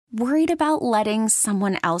Worried about letting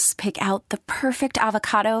someone else pick out the perfect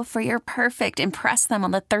avocado for your perfect impress them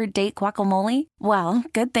on the third date guacamole? Well,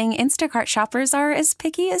 good thing Instacart shoppers are as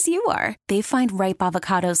picky as you are. They find ripe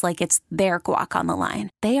avocados like it's their guac on the line.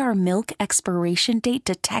 They are milk expiration date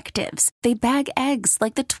detectives. They bag eggs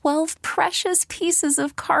like the 12 precious pieces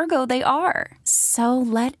of cargo they are. So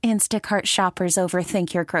let Instacart shoppers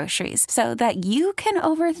overthink your groceries so that you can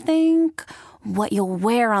overthink what you'll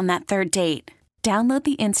wear on that third date. Download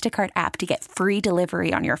the Instacart app to get free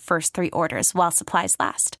delivery on your first 3 orders while supplies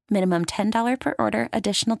last. Minimum $10 per order.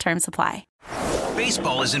 Additional terms apply.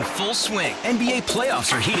 Baseball is in full swing. NBA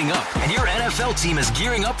playoffs are heating up, and your NFL team is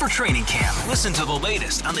gearing up for training camp. Listen to the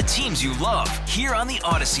latest on the teams you love here on the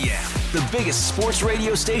Odyssey app. The biggest sports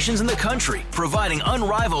radio stations in the country, providing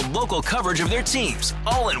unrivaled local coverage of their teams,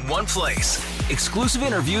 all in one place. Exclusive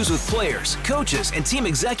interviews with players, coaches, and team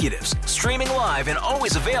executives, streaming live and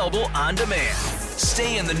always available on demand.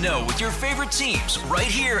 Stay in the know with your favorite teams right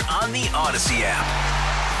here on the Odyssey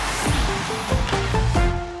app.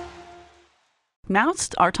 Now it's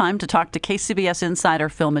our time to talk to KCBS Insider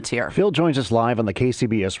Phil Matier. Phil joins us live on the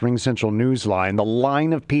KCBS Ring Central News Line. The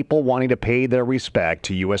line of people wanting to pay their respect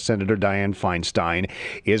to U.S. Senator Dianne Feinstein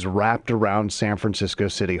is wrapped around San Francisco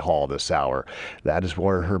City Hall this hour. That is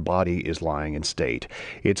where her body is lying in state.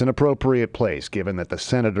 It's an appropriate place, given that the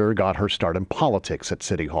senator got her start in politics at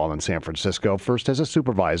City Hall in San Francisco, first as a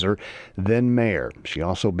supervisor, then mayor. She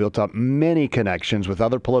also built up many connections with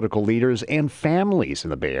other political leaders and families in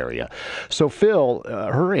the Bay Area. So, Phil,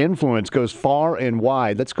 her influence goes far and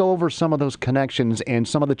wide. Let's go over some of those connections and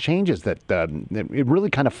some of the changes that it really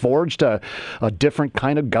kind of forged a different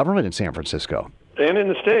kind of government in San Francisco. And in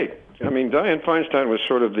the state. I mean, Dianne Feinstein was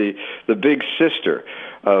sort of the big sister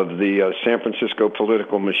of the San Francisco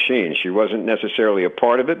political machine. She wasn't necessarily a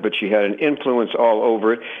part of it, but she had an influence all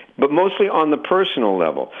over it, but mostly on the personal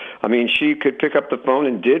level. I mean, she could pick up the phone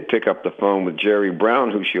and did pick up the phone with Jerry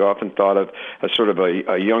Brown, who she often thought of as sort of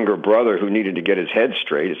a younger brother who needed to get his head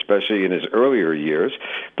straight, especially in his earlier years.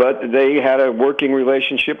 But they had a working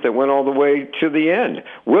relationship that went all the way to the end.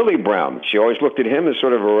 Willie Brown, she always looked at him as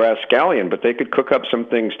sort of a rascallion, but they could cook up some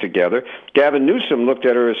things together. Gavin Newsom looked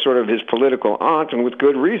at her as sort of his political aunt, and with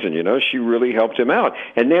good reason. You know, she really helped him out.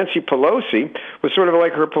 And Nancy Pelosi was sort of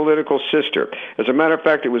like her political sister. As a matter of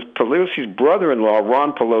fact, it was Pelosi's brother-in-law,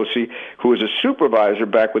 Ron Pelosi, who was a supervisor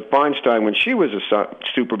back with Feinstein when she was a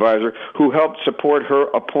supervisor, who helped support her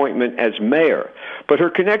appointment as mayor. But her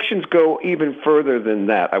connections go even further than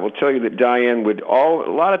that. I will tell you that Dianne would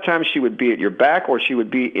a lot of times she would be at your back or she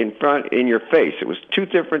would be in front, in your face. It was two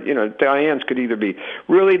different, Dianne's could either be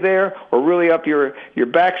really there or really up your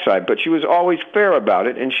backside, but she was always fair about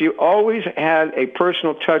it, and she always had a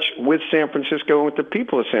personal touch with San Francisco and with the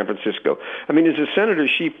people of San Francisco. I mean, as a senator,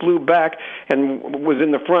 she flew back and was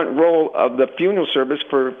in the front row of the funeral service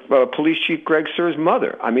for Police Chief Greg Sir's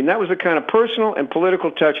mother. I mean, that was the kind of personal and political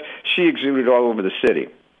touch she exuded all over the city.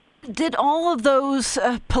 Did all of those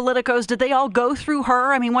politicos, did they all go through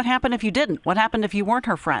her? I mean, what happened if you didn't? What happened if you weren't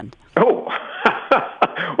her friend? Oh,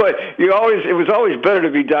 well, it was always better to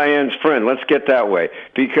be Dianne's friend. Let's get that way,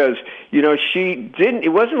 because she didn't.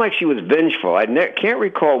 It wasn't like she was vengeful. I can't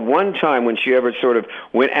recall one time when she ever sort of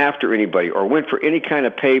went after anybody or went for any kind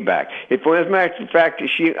of payback. As a matter of fact,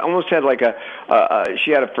 she almost had like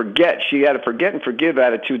she had a forget and forgive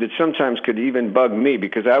attitude that sometimes could even bug me,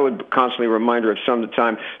 because I would constantly remind her of some of the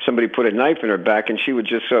time somebody put a knife in her back, and she would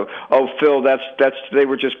just say, "Oh, Phil, that's they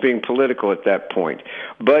were just being political at that point."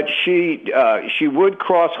 But she would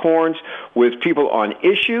cross horns with people on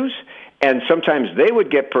issues, and sometimes they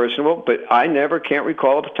would get personal, but I can't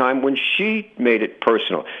recall a time when she made it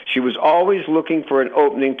personal. She was always looking for an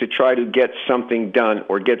opening to try to get something done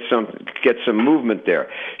or get some movement there.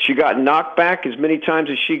 She got knocked back as many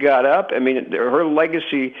times as she got up. I mean, her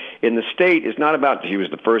legacy in the state is not about she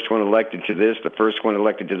was the first one elected to this, the first one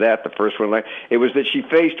elected to that, the first one elected. It was that she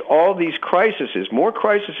faced all these crises, more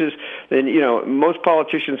crises than most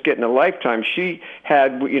politicians get in a lifetime. She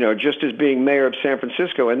had, just as being mayor of San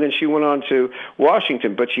Francisco, and then she went on to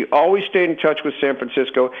Washington, but she always stayed in touch with San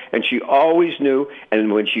Francisco, and she always knew.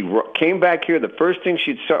 And when she came back here, the first thing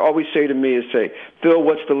she'd always say to me is, "Phil,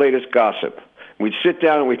 what's the latest gossip?" We'd sit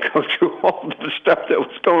down and we'd go through all the stuff that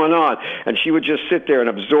was going on, and she would just sit there and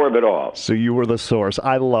absorb it all. So you were the source.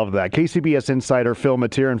 I love that. KCBS Insider Phil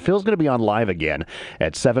Matier, and Phil's going to be on live again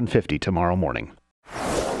at 7:50 tomorrow morning.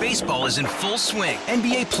 Baseball is in full swing.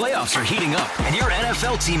 NBA playoffs are heating up, and your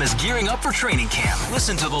NFL team is gearing up for training camp.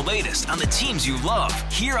 Listen to the latest on the teams you love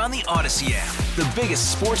here on the Odyssey app. The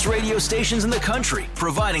biggest sports radio stations in the country,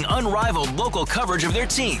 providing unrivaled local coverage of their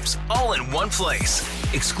teams, all in one place.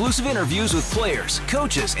 Exclusive interviews with players,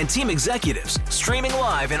 coaches, and team executives, streaming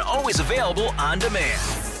live and always available on demand.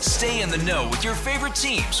 Stay in the know with your favorite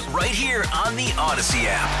teams right here on the Odyssey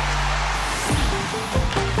app.